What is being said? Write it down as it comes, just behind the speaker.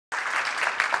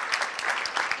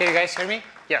Can you guys hear me?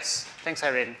 Yes. Thanks,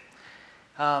 Irene.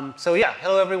 So yeah,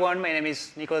 hello everyone. My name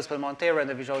is Nicolas Belmonte. I run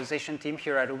the visualization team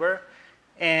here at Uber.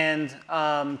 And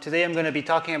today I'm going to be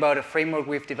talking about a framework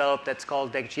we've developed that's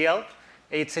called deck.gl.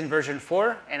 It's in version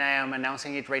 4, and I am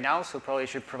announcing it right now, so probably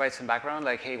should provide some background,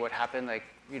 like, hey, what happened? Like,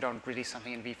 you don't release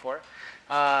something in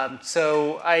v4.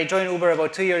 So I joined Uber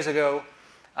about 2 years ago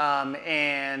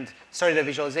and started a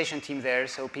visualization team there.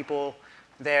 So people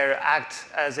there act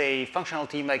as a functional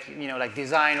team, like like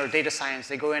design or data science.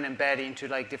 They go in and embed into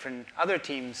like different other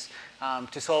teams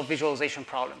to solve visualization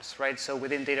problems, right? So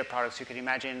within data products, you can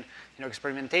imagine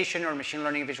experimentation or machine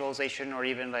learning visualization, or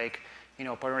even like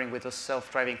partnering with a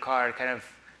self-driving car kind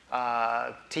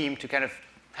of team to kind of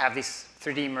have these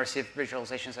 3D immersive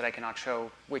visualizations that I cannot show,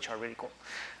 which are really cool.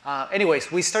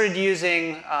 Anyways, we started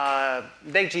using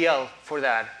deck.gl for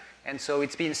that. And so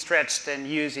it's been stretched and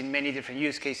used in many different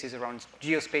use cases around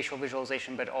geospatial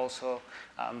visualization, but also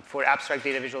for abstract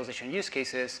data visualization use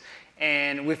cases.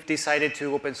 And we've decided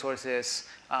to open source this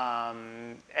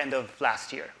end of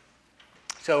last year.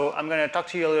 So I'm going to talk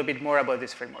to you a little bit more about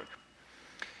this framework.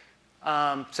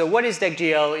 So what is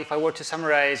deck.gl? If I were to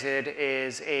summarize it,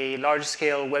 is a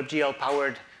large-scale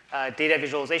WebGL-powered data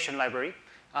visualization library.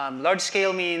 Large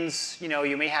scale means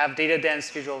you may have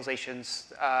data-dense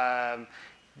visualizations.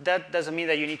 That doesn't mean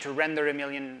that you need to render a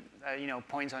million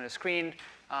points on a screen.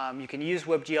 You can use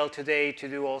WebGL today to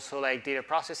do also like data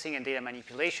processing and data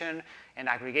manipulation and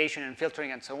aggregation and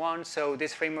filtering and so on. So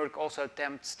this framework also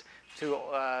attempts to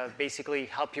basically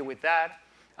help you with that.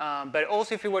 But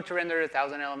also if you were to render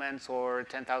 1,000 elements or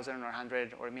 10,000 or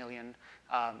 100 or a million,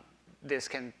 this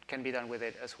can be done with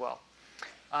it as well.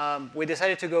 We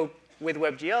decided to go with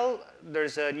WebGL.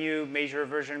 There's a new major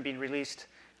version being released.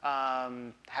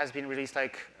 Has been released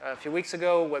like a few weeks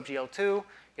ago, WebGL 2.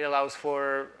 It allows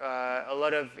for a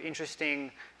lot of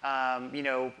interesting,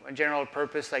 general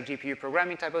purpose like GPU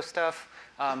programming type of stuff.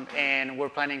 And we're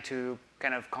planning to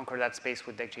kind of conquer that space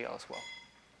with deck.gl as well.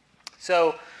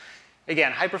 So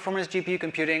again, high performance GPU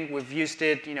computing, we've used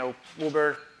it.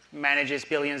 Uber manages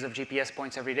billions of GPS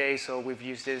points every day, so we've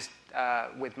used this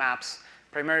with maps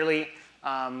primarily.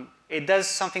 It does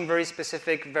something very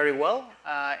specific very well,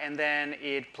 and then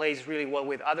it plays really well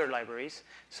with other libraries.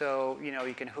 So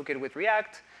you can hook it with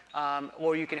React,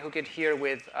 or you can hook it here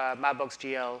with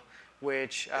Mapbox.gl,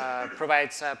 which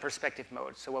provides perspective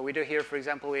mode. So what we do here, for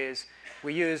example, is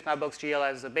we use Mapbox.gl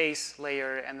as the base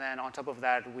layer, and then on top of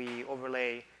that, we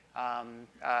overlay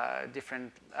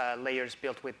different layers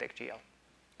built with deck.gl.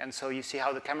 And so you see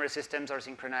how the camera systems are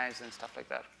synchronized and stuff like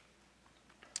that.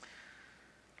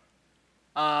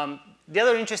 The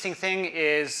other interesting thing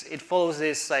is it follows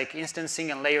this like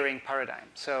instancing and layering paradigm.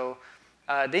 So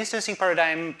the instancing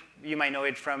paradigm, you might know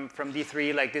it from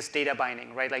D3, like this data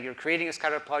binding, right? Like you're creating a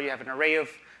scatter plot, you have an array of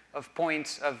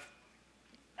points, of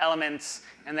elements,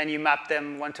 and then you map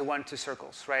them one-to-one to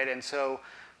circles, right? And so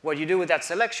what you do with that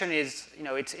selection is,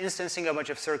 it's instancing a bunch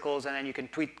of circles, and then you can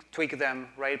tweak them,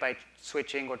 right, by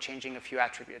switching or changing a few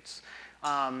attributes.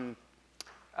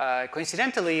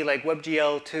 Coincidentally, like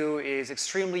WebGL 2 is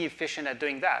extremely efficient at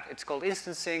doing that. It's called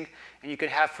instancing, and you could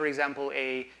have, for example,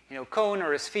 a cone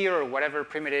or a sphere or whatever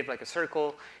primitive, like a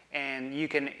circle, and you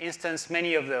can instance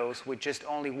many of those with just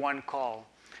only one call.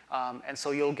 And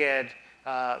so you'll get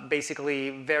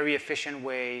basically very efficient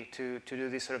way to do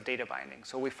this sort of data binding.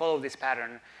 So we follow this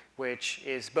pattern, which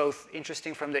is both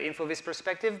interesting from the InfoVis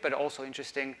perspective, but also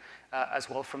interesting as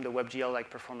well from the WebGL like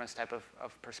performance type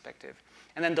of perspective.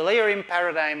 And then the layering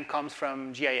paradigm comes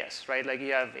from GIS, right? Like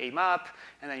you have a map,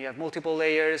 and then you have multiple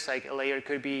layers. Like a layer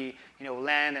could be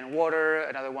land and water.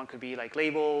 Another one could be like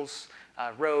labels,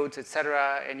 roads, et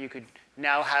cetera. And you could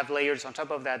now have layers on top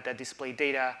of that that display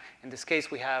data. In this case,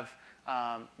 we have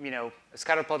a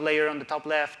scatterplot layer on the top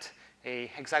left, a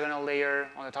hexagonal layer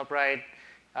on the top right,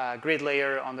 grid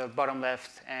layer on the bottom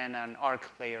left, and an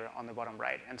arc layer on the bottom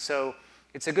right. And so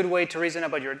it's a good way to reason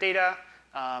about your data.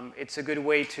 It's a good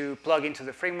way to plug into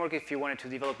the framework if you wanted to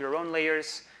develop your own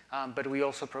layers. But we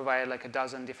also provide like a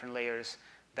dozen different layers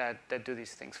that do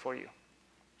these things for you.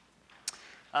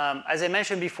 As I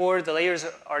mentioned before, the layers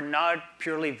are not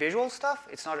purely visual stuff.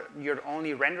 It's not your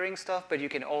only rendering stuff, but you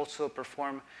can also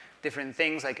perform different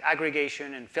things like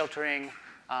aggregation and filtering,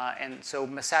 and so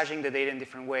massaging the data in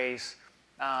different ways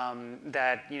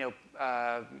that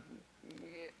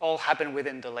all happen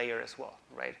within the layer as well,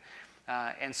 right?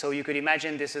 And so you could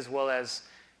imagine this as well as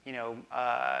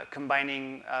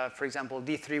combining, for example,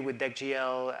 D3 with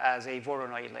deck.gl as a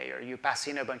Voronoi layer. You pass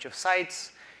in a bunch of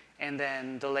sites, and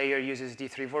then the layer uses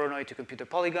D3 Voronoi to compute the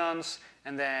polygons,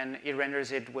 and then it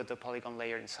renders it with the polygon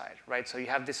layer inside, right? So you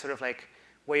have this sort of like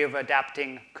way of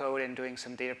adapting code and doing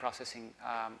some data processing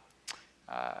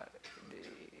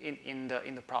in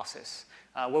the process.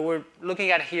 What we're looking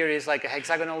at here is like a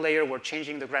hexagonal layer. We're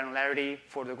changing the granularity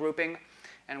for the grouping,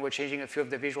 and we're changing a few of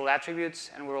the visual attributes,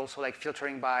 and we're also like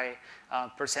filtering by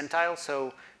percentile.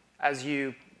 So as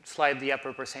you slide the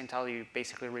upper percentile, you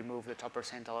basically remove the top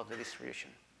percentile of the distribution.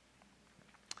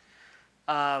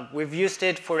 We've used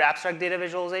it for abstract data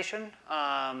visualization.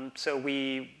 So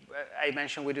I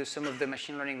mentioned we do some of the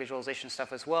machine learning visualization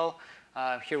stuff as well.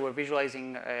 Here we're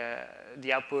visualizing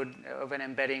the output of an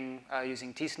embedding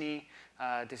using t-SNE.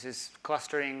 This is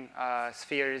clustering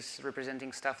spheres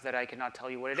representing stuff that I cannot tell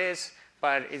you what it is,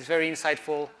 but it's very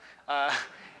insightful.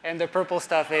 And the purple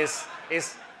stuff is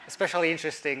especially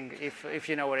interesting if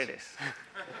you know what it is.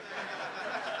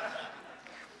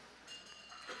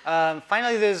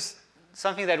 Finally, there's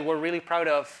something that we're really proud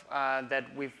of that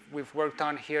we've worked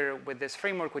on here with this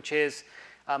framework, which is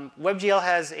WebGL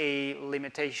has a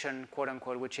limitation, quote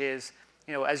unquote, which is,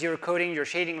 as you're coding your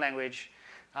shading language,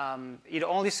 it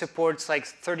only supports like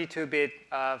 32-bit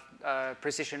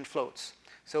precision floats.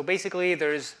 So basically,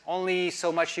 there's only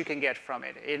so much you can get from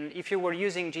it. And if you were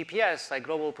using GPS, like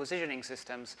global positioning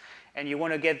systems, and you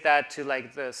want to get that to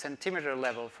like the centimeter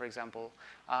level, for example,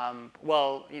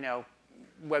 well,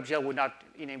 WebGL would not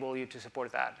enable you to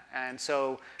support that. And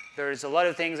so there's a lot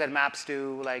of things that maps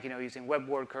do, like using web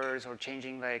workers or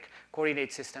changing like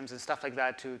coordinate systems and stuff like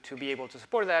that to be able to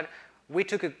support that. We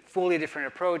took a fully different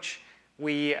approach.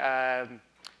 We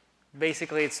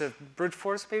basically, it's a brute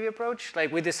force maybe approach.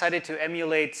 Like we decided to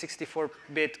emulate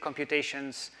 64-bit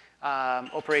computations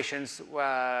operations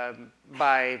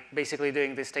by basically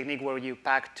doing this technique where you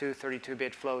pack two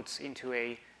 32-bit floats into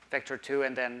a vector 2,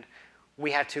 and then we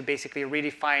had to basically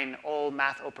redefine all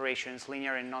math operations,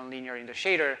 linear and nonlinear, in the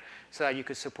shader so that you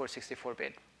could support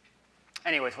 64-bit.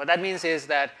 Anyways, what that means is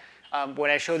that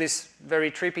when I show this very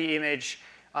trippy image,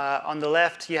 on the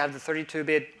left, you have the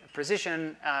 32-bit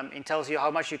precision. It tells you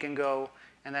how much you can go.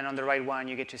 And then on the right one,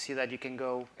 you get to see that you can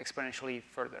go exponentially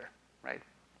further, right?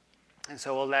 And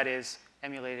so all that is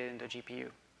emulated in the GPU.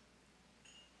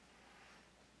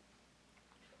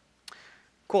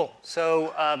 Cool.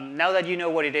 So now that you know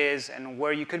what it is and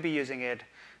where you could be using it,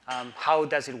 how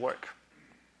does it work?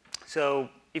 So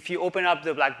if you open up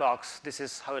the black box, this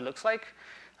is how it looks like.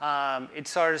 It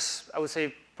starts, I would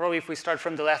say, probably if we start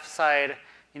from the left side,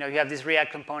 you have this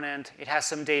React component. It has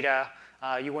some data.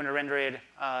 You want to render it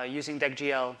using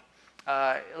deck.gl.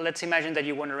 Let's imagine that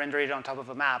you want to render it on top of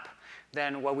a map.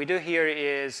 Then what we do here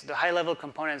is the high-level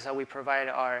components that we provide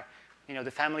are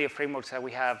the family of frameworks that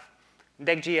we have.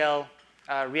 Deck.gl,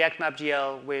 React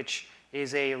Map.gl, which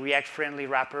is a React-friendly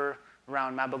wrapper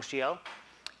around Mapbox.gl,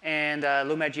 and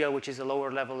Luma.gl, which is a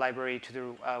lower-level library to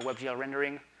do WebGL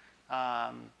rendering,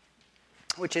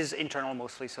 which is internal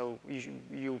mostly, so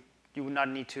you would not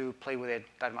need to play with it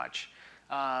that much.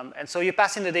 And so you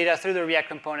pass in the data through the React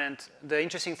component. The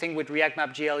interesting thing with React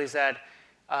Map.gl is that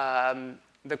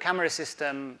the camera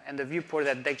system and the viewport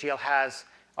that deck.gl has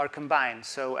are combined.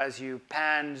 So as you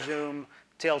pan, zoom,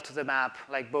 tilt the map,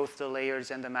 like both the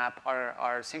layers and the map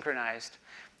are synchronized.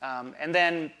 And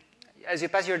then as you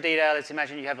pass your data, let's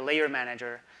imagine you have a layer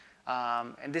manager.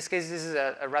 In this case, this is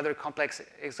a rather complex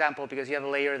example because you have a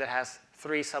layer that has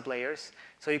 3 sublayers.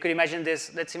 So you could imagine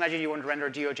this. Let's imagine you want to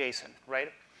render GeoJSON,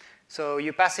 right? So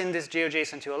you pass in this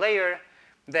GeoJSON to a layer.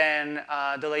 Then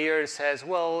the layer says,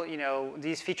 well,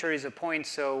 this feature is a point,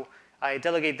 so I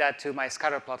delegate that to my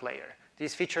scatterplot layer.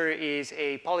 This feature is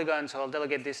a polygon, so I'll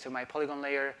delegate this to my polygon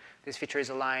layer. This feature is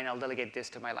a line, I'll delegate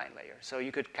this to my line layer. So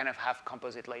you could kind of have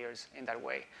composite layers in that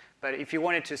way. But if you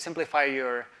wanted to simplify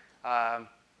your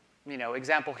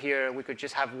example here, we could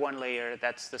just have one layer,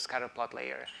 that's the scatterplot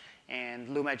layer. And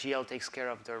Luma.gl takes care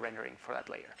of the rendering for that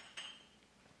layer.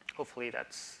 Hopefully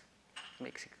that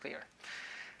makes it clear.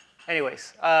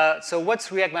 Anyways, so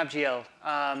what's React Map.gl?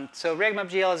 So React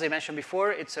Map.gl, as I mentioned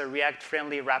before, it's a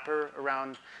React-friendly wrapper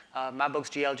around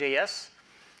Mapbox.gl.js.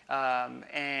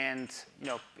 And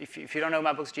if you don't know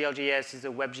Mapbox.gl.js, is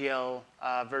the WebGL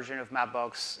version of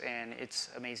Mapbox, and it's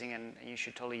amazing, and you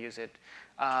should totally use it.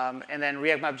 And then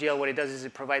React Map.gl, what it does is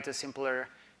it provides a simpler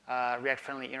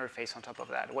React-friendly interface on top of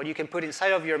that. What you can put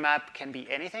inside of your map can be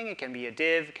anything. It can be a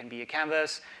div, it can be a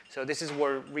canvas. So this is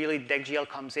where really deck.gl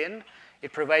comes in.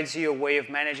 It provides you a way of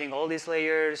managing all these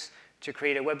layers to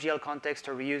create a WebGL context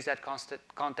or reuse that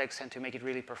context and to make it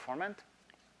really performant.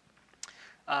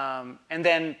 And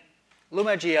then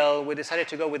Luma.gl, we decided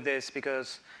to go with this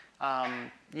because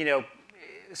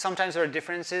sometimes there are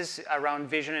differences around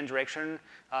vision and direction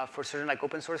for certain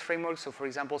open source frameworks. So for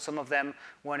example, some of them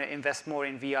want to invest more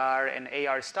in VR and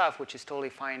AR stuff, which is totally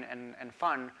fine and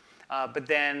fun. but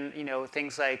then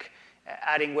things like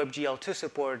adding WebGL2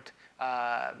 support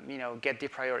get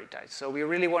deprioritized. So we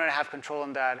really wanted to have control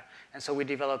on that, and so we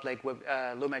developed like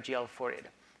LumaGL for it.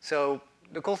 So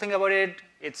the cool thing about it,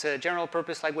 it's a general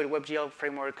purpose lightweight WebGL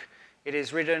framework. It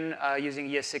is written using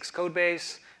ES6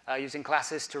 codebase, using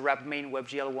classes to wrap main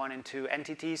WebGL1 into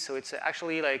entities. So it's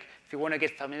actually like, if you want to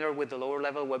get familiar with the lower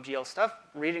level WebGL stuff,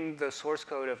 reading the source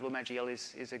code of LumaGL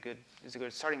is a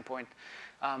good starting point.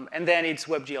 And then it's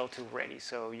WebGL2 ready.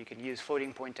 So you can use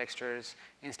floating point textures,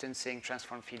 instancing,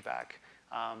 transform feedback,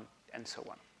 and so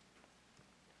on.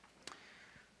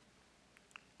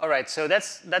 All right, so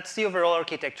that's the overall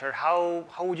architecture. How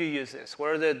would you use this? What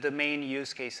are the main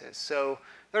use cases? So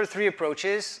there are 3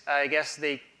 approaches. I guess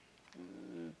they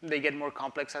get more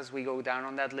complex as we go down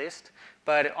on that list.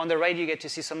 But on the right, you get to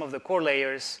see some of the core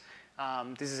layers.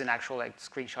 This is an actual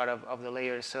screenshot of the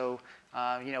layers. So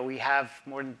we have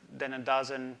more than a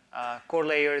dozen core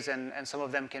layers, and some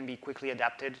of them can be quickly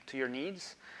adapted to your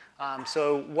needs.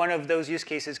 So one of those use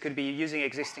cases could be using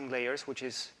existing layers, which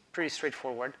is pretty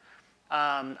straightforward.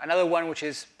 Another one, which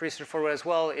is pretty straightforward as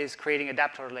well, is creating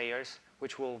adapter layers,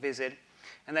 which we'll visit.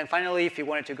 And then finally, if you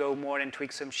wanted to go more and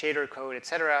tweak some shader code, et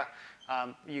cetera,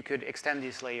 you could extend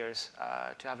these layers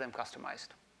to have them customized.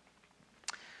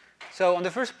 So on the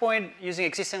first point, using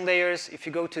existing layers, if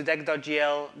you go to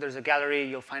deck.gl, there's a gallery.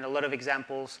 You'll find a lot of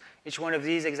examples. Each one of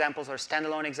these examples are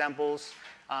standalone examples.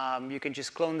 You can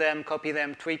just clone them, copy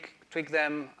them, tweak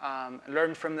them,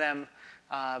 learn from them.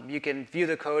 You can view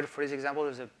the code. For this example,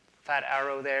 there's a fat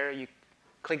arrow there. You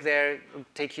click there, it'll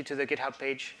take you to the GitHub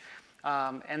page.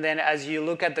 And then as you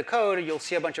look at the code, you'll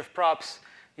see a bunch of props.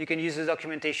 You can use the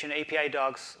documentation, API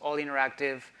docs, all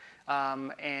interactive.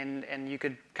 And you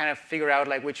could kind of figure out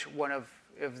like which one of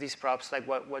these props, like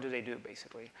what do they do,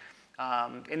 basically.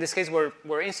 In this case,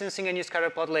 we're instancing a new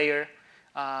scatterplot layer.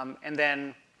 And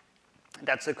then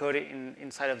that's the code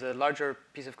inside of the larger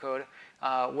piece of code.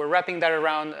 We're wrapping that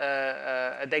around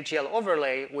a deck.gl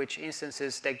overlay, which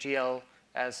instances deck.gl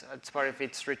as part of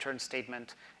its return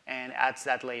statement and adds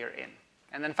that layer in.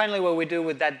 And then finally, what we do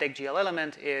with that deck.gl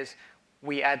element is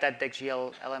we add that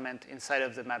deck.gl element inside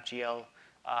of the map.gl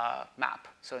map.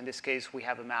 So in this case, we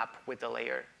have a map with the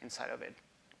layer inside of it.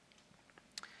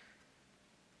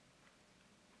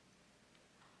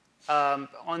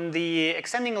 On the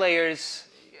extending layers,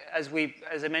 as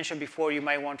I mentioned before, you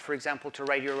might want, for example, to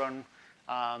write your own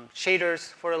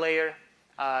shaders for a layer.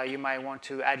 You might want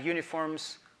to add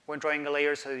uniforms when drawing a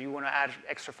layer, so you want to add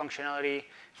extra functionality.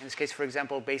 In this case, for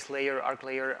example, base layer,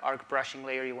 arc brushing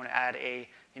layer, you want to add a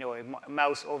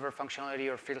mouse over functionality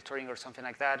or filtering or something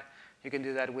like that. You can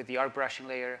do that with the arc brushing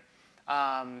layer.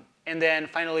 And then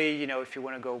finally, if you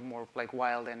want to go more like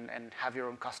wild and have your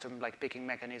own custom like picking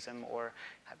mechanism, or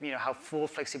have full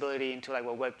flexibility into like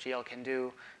what WebGL can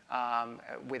do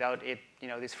without it,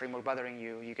 this framework bothering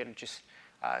you, you can just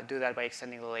do that by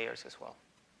extending the layers as well.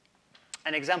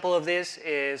 An example of this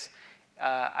is,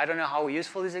 I don't know how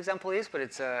useful this example is, but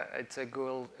it's a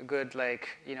good like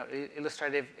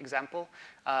illustrative example.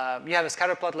 You have a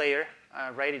scatterplot layer,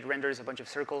 right? It renders a bunch of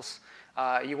circles.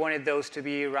 You wanted those to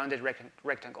be rounded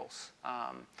rectangles.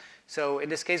 So in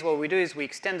this case, what we do is we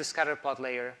extend the scatterplot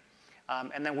layer,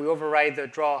 and then we override the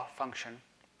draw function.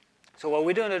 So what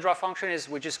we do in the draw function is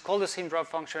we just call the same draw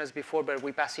function as before, but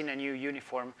we pass in a new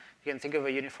uniform. You can think of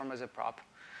a uniform as a prop.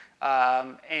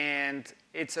 And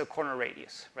it's a corner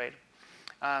radius, right?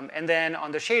 And then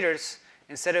on the shaders,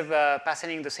 instead of passing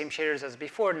in the same shaders as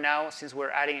before, now, since we're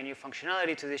adding a new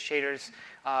functionality to these shaders,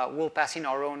 we'll pass in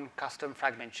our own custom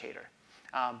fragment shader.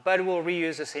 But we'll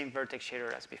reuse the same vertex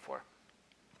shader as before.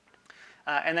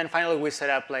 And then finally, we set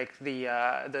up like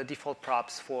the default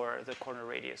props for the corner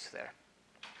radius there.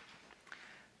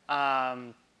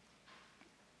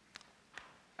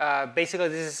 Basically,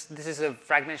 this is a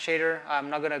fragment shader. I'm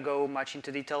not going to go much into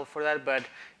detail for that, but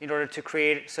in order to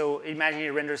create, so imagine it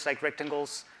renders like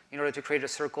rectangles. In order to create a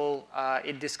circle,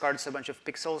 it discards a bunch of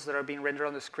pixels that are being rendered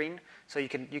on the screen. So you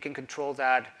can control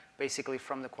that basically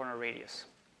from the corner radius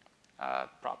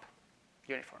prop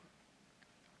uniform.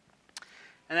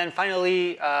 And then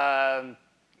finally,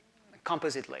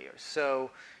 composite layers. So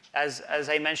as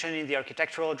I mentioned in the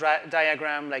architectural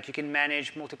diagram, like you can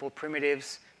manage multiple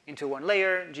primitives into one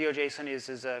layer. GeoJSON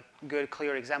is a good,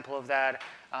 clear example of that.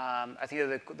 I think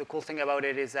that the cool thing about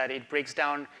it is that it breaks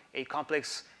down a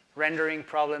complex rendering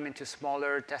problem into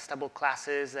smaller testable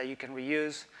classes that you can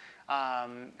reuse.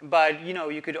 But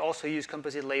you could also use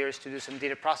composite layers to do some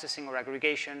data processing or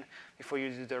aggregation before you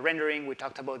do the rendering. We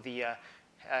talked about the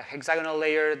hexagonal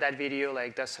layer. That video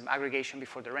does some aggregation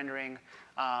before the rendering.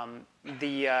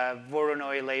 The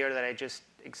Voronoi layer that I just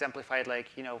exemplified like,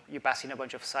 you pass in a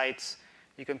bunch of sites,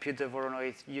 you compute the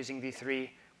Voronoi using D3.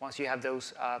 Once you have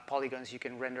those polygons, you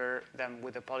can render them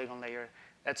with a polygon layer.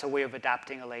 That's a way of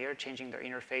adapting a layer, changing their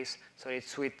interface so it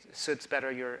suits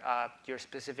better your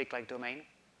specific like domain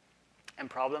and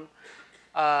problem.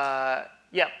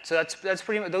 Yeah, so that's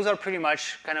pretty much, those are pretty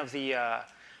much kind of the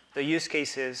use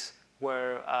cases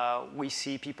where we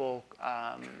see people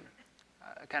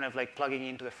kind of like plugging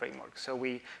into the framework. So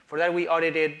for that we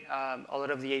audited a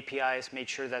lot of the APIs, made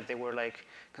sure that they were like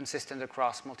consistent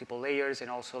across multiple layers, and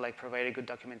also like provided good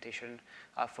documentation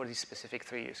for these specific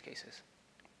 3 use cases.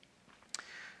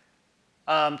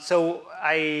 So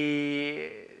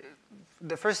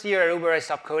the first year at Uber I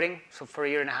stopped coding. So for a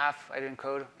year and a half I didn't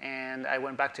code, and I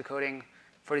went back to coding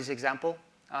for this example,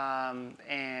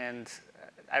 and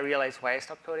I realized why I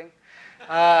stopped coding.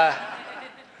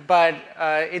 But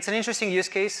it's an interesting use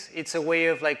case. It's a way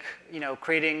of like,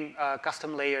 creating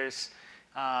custom layers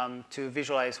to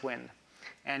visualize wind.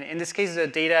 And in this case, the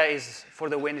data for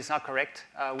the wind is not correct.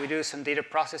 We do some data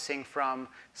processing from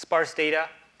sparse data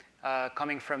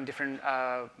coming from different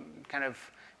kind of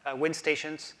wind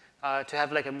stations to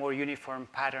have like a more uniform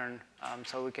pattern,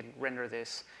 so we can render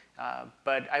this.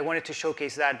 But I wanted to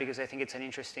showcase that because I think it's an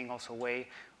interesting also way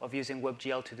of using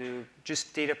WebGL to do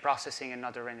just data processing and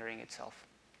not the rendering itself.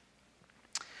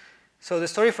 So the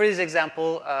story for this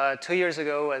example, 2 years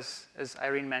ago, as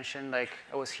Irene mentioned, like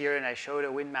I was here and I showed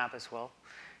a wind map as well.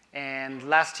 And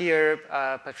last year,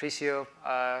 Patricio,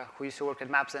 who used to work at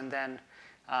Maps and then,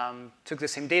 took the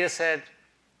same data set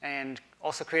and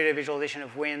also created a visualization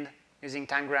of wind using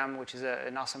Tangram, which is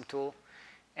an awesome tool.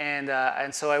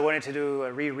 And so I wanted to do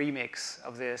a remix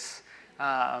of this.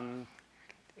 The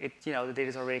data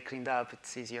is already cleaned up.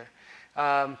 It's easier.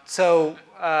 Something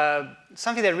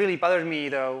that really bothered me,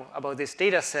 though, about this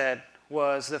data set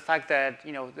was the fact that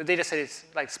the data set is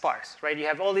like sparse, right? You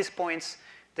have all these points.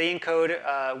 They encode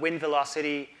wind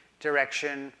velocity,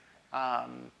 direction,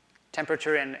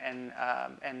 temperature,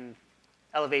 and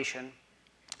elevation.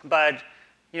 But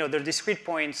they're discrete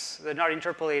points. They're not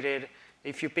interpolated.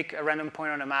 If you pick a random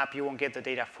point on a map, you won't get the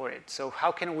data for it. So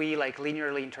how can we like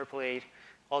linearly interpolate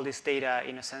all this data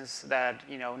in a sense that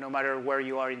no matter where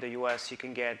you are in the US, you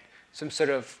can get some sort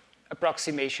of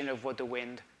approximation of what the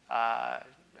wind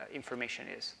information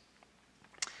is.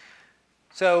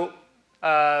 So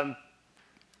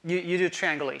you do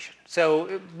triangulation.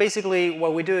 So basically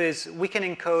what we do is we can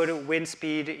encode wind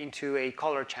speed into a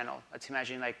color channel. Let's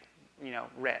imagine like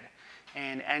red,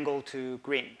 and angle to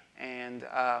green, and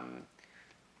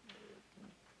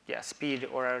speed,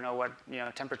 or I don't know what,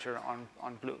 temperature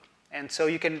on blue. And so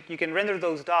you can render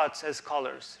those dots as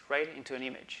colors, right, into an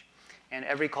image. And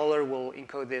every color will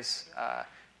encode this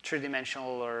 2-dimensional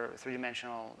or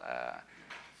 3-dimensional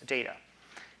data.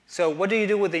 So what do you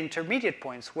do with the intermediate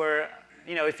points where,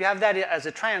 if you have that as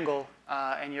a triangle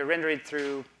and you render it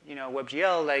through,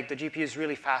 WebGL, like the GPU is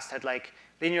really fast at like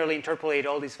linearly interpolate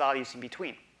all these values in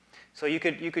between. So you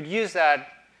could use that,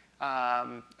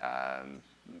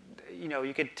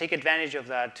 you could take advantage of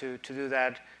that to do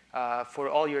that for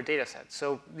all your data sets.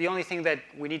 So the only thing that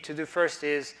we need to do first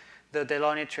is the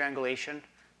Delaunay triangulation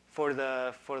for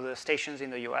the stations in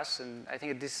the US. And I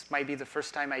think this might be the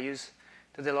first time I use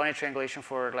the Delaunay triangulation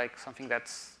for like something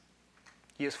that's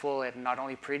useful and not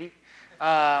only pretty.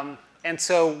 And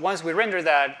so once we render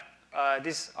that,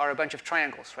 these are a bunch of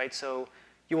triangles, right? So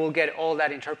you will get all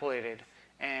that interpolated,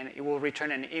 and it will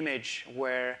return an image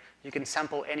where you can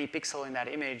sample any pixel in that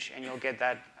image, and you'll get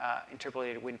that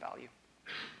interpolated wind value.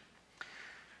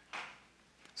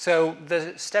 So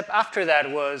the step after that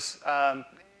was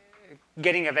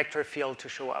getting a vector field to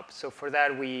show up. So for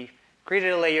that, we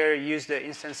created a layer, used the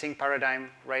instancing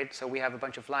paradigm, right? So we have a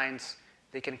bunch of lines.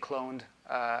 They can cloned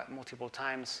multiple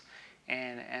times.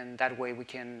 And that way, we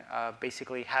can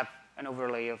basically have an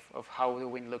overlay of how the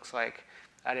wind looks like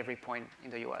at every point in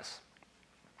the US.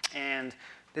 And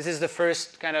this is the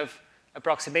first kind of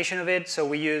approximation of it. So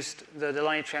we used the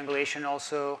Delaunay triangulation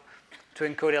also to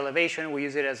encode elevation. We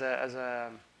use it as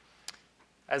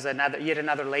yet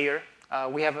another layer.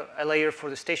 We have a layer for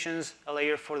the stations, a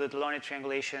layer for the Delaunay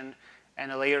triangulation,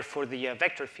 and a layer for the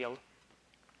vector field.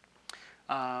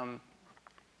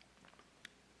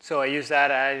 So I used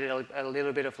that. I added a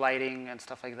little bit of lighting and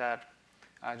stuff like that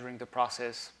during the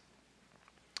process.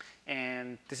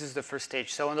 And this is the first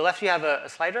stage. So on the left, you have a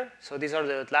slider. So these are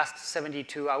the last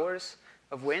 72 hours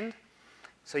of wind.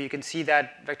 So you can see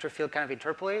that vector field kind of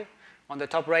interpolate. On the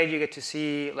top right, you get to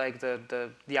see like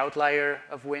the outlier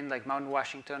of wind, like Mount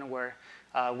Washington, where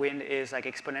wind is like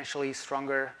exponentially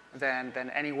stronger than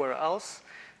anywhere else.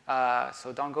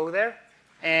 So don't go there.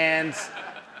 And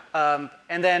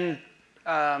then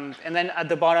And then at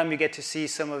the bottom, you get to see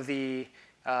some of the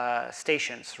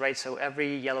stations, right? So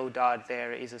every yellow dot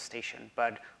there is a station,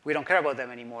 but we don't care about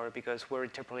them anymore because we're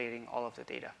interpolating all of the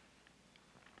data.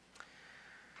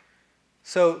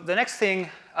 So the next thing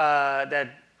that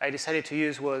I decided to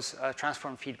use was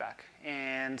transform feedback.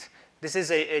 And this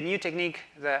is a new technique,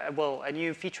 that, well, a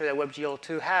new feature that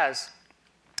WebGL2 has.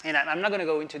 And I'm not going to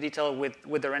go into detail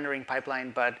with the rendering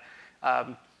pipeline, but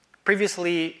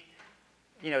previously,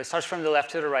 it starts from the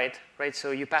left to the right, right?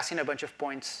 So you pass in a bunch of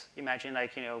points. Imagine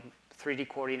 3D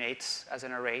coordinates as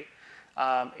an array.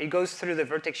 It goes through the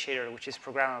vertex shader, which is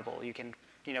programmable. You can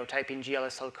type in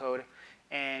GLSL code,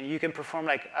 and you can perform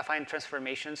affine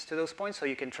transformations to those points. So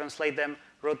you can translate them,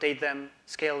 rotate them,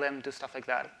 scale them, do stuff like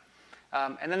that.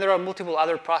 And then there are multiple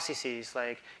other processes,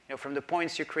 from the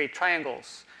points you create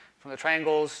triangles. From the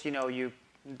triangles, you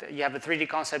have a 3D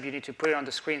concept. You need to put it on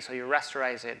the screen, so you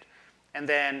rasterize it. And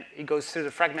then it goes through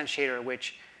the fragment shader,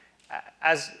 which,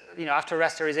 after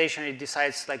rasterization, it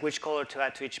decides which color to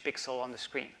add to each pixel on the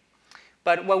screen.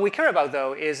 But what we care about,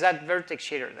 though, is that vertex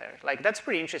shader there. That's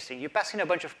pretty interesting. You pass in a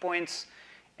bunch of points,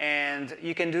 and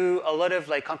you can do a lot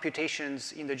of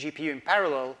computations in the GPU in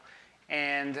parallel.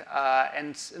 And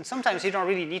sometimes you don't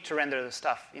really need to render the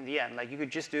stuff in the end. You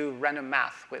could just do random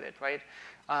math with it, right?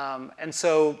 And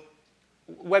so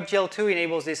WebGL2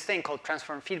 enables this thing called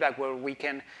transform feedback, where we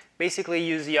can basically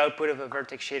use the output of a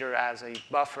vertex shader as a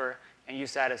buffer and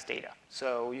use that as data.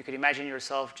 So you could imagine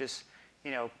yourself just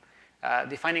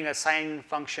defining a sine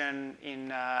function in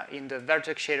the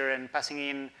vertex shader and passing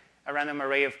in a random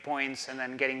array of points and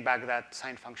then getting back that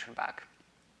sine function back.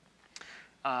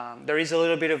 There is a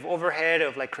little bit of overhead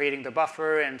of creating the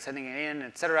buffer and sending it in,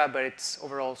 et cetera, but it's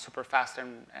overall super fast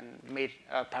and made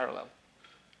parallel.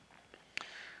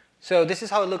 So this is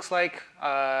how it looks like.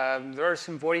 There are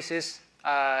some vortices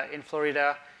in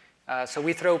Florida. So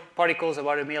we throw particles,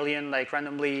 about 1 million,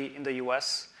 randomly in the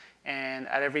US. And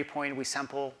at every point, we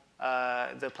sample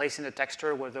the place in the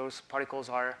texture where those particles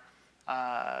are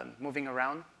moving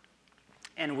around.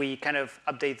 And we kind of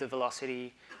update the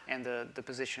velocity and the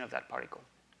position of that particle.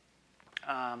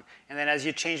 And then as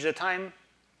you change the time,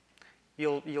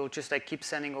 you'll just keep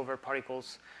sending over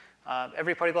particles.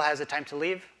 Every particle has a time to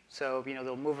leave. So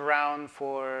they'll move around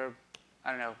for,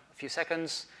 I don't know, a few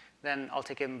seconds. Then I'll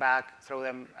take them back, throw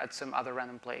them at some other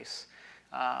random place.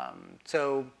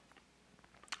 So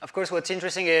of course, what's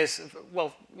interesting is,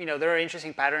 well, there are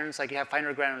interesting patterns. You have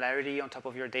finer granularity on top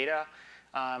of your data.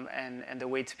 And the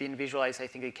way it's being visualized, I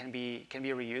think it can be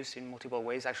reused in multiple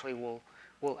ways. Actually,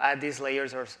 we'll add these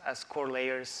layers as core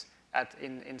layers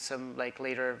in some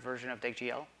later version of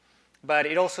deck.gl. But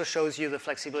it also shows you the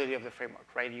flexibility of the framework,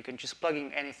 right? You can just plug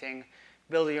in anything,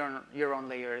 build your own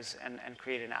layers, and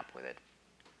create an app with it.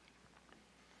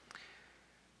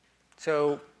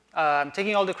 So I'm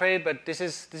taking all the credit, but this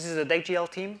is the deck.gl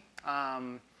team.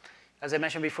 As I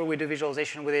mentioned before, we do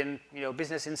visualization within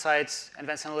business insights,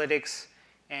 advanced analytics,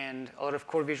 and a lot of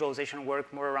core visualization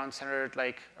work more centered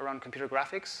around computer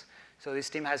graphics. So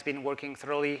this team has been working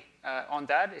thoroughly on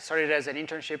that. It started as an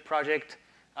internship project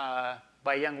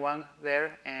by Yang Wang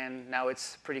there, and now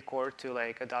it's pretty core to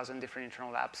a dozen different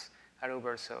internal apps at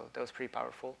Uber. So that was pretty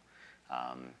powerful.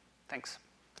 Thanks.